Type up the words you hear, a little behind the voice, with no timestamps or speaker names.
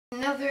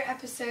another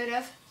episode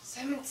of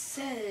Simon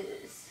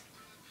Says.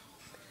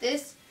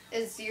 This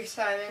is your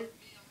Simon.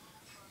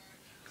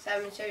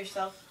 Simon, show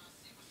yourself.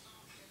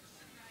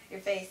 Your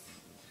face.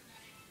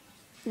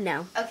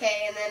 No.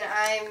 Okay, and then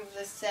I'm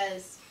the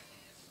Says.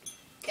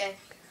 Okay.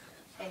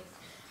 Okay.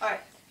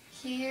 Alright.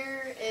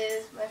 Here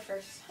is my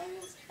first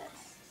Simon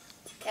Says.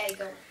 Okay,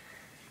 go.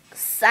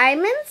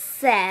 Simon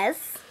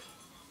says,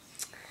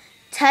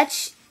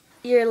 touch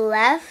your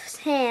left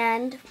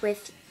hand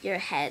with your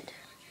head.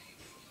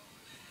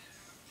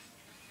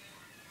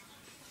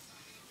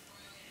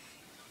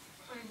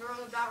 Are you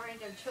girls about ready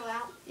to chill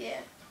out? Yeah.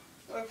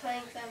 We're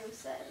playing Simon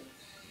Says.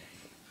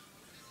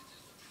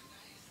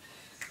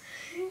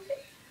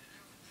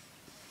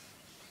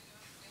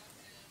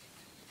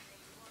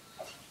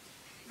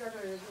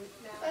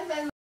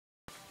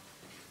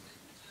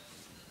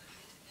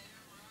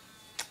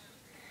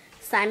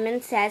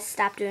 Simon says,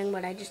 stop doing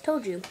what I just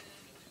told you.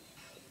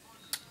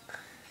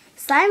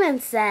 Simon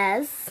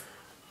says,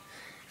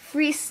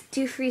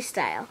 do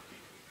freestyle.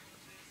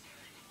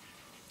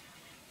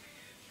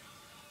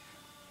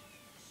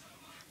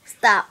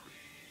 Stop.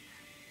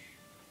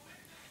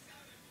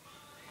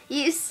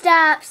 You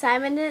stop.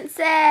 Simon didn't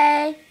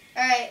say.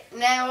 Alright,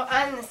 now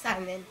I'm the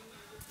Simon.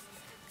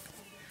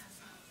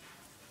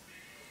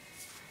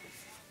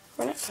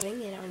 We're not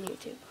putting it on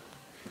YouTube.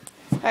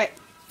 Alright.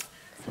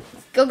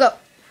 Go.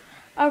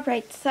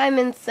 Alright,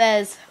 Simon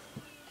says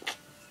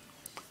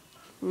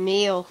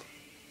meal.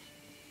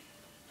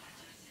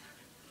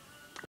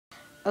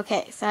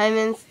 Okay,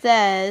 Simon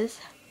says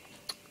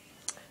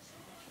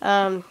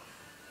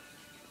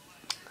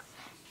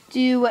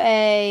do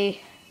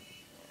a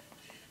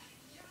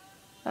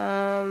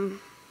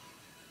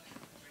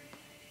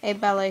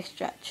ballet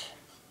stretch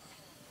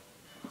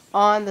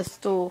on the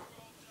stool.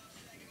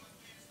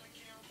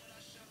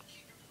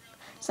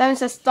 Simon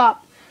says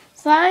stop.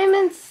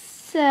 Simon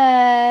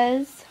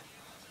says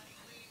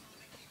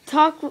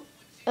talk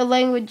a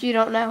language you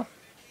don't know.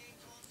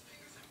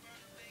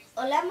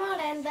 Hola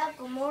Miranda,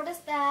 ¿cómo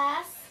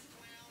estás?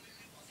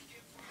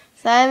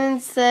 Simon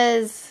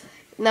says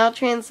now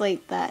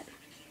translate that.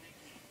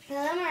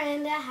 Hello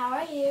Miranda, how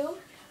are you?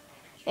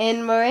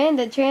 And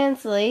Miranda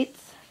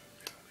translates,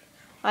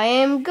 I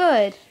am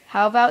good.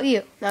 How about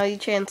you? Now you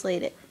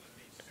translate it.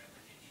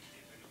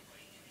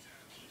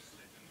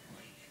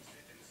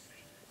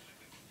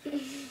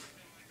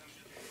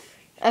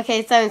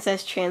 Okay, Simon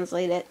says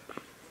translate it.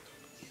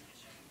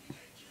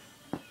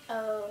 Okay, I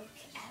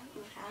don't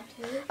know how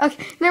to.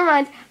 Okay, never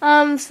mind.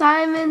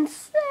 Simon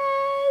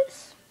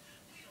says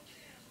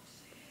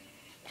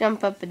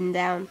jump up and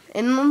down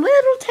in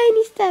little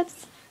tiny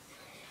steps.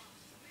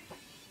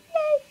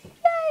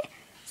 Yay.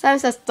 Simon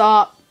says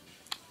stop.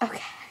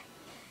 Okay.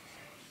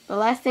 The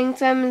last thing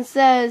Simon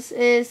says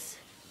is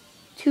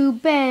to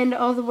bend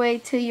all the way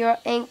to your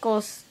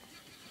ankles.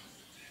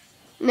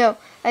 No,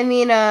 I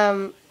mean,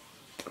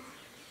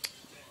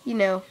 you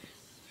know,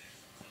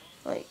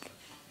 like,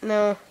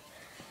 no,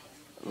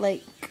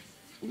 like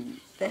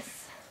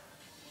this.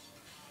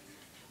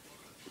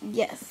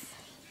 Yes.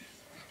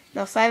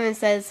 Now Simon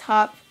says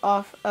hop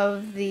off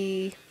of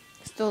the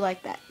stool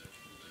like that.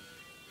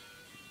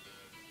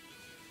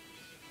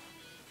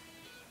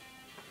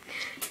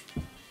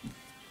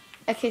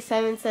 Okay,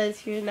 Simon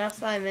says you're now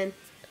Simon.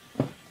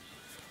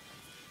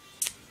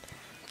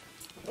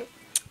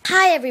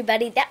 Hi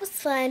everybody, that was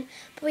fun,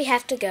 but we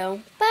have to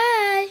go.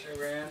 Bye. Hey,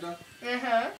 Miranda. Uh-huh.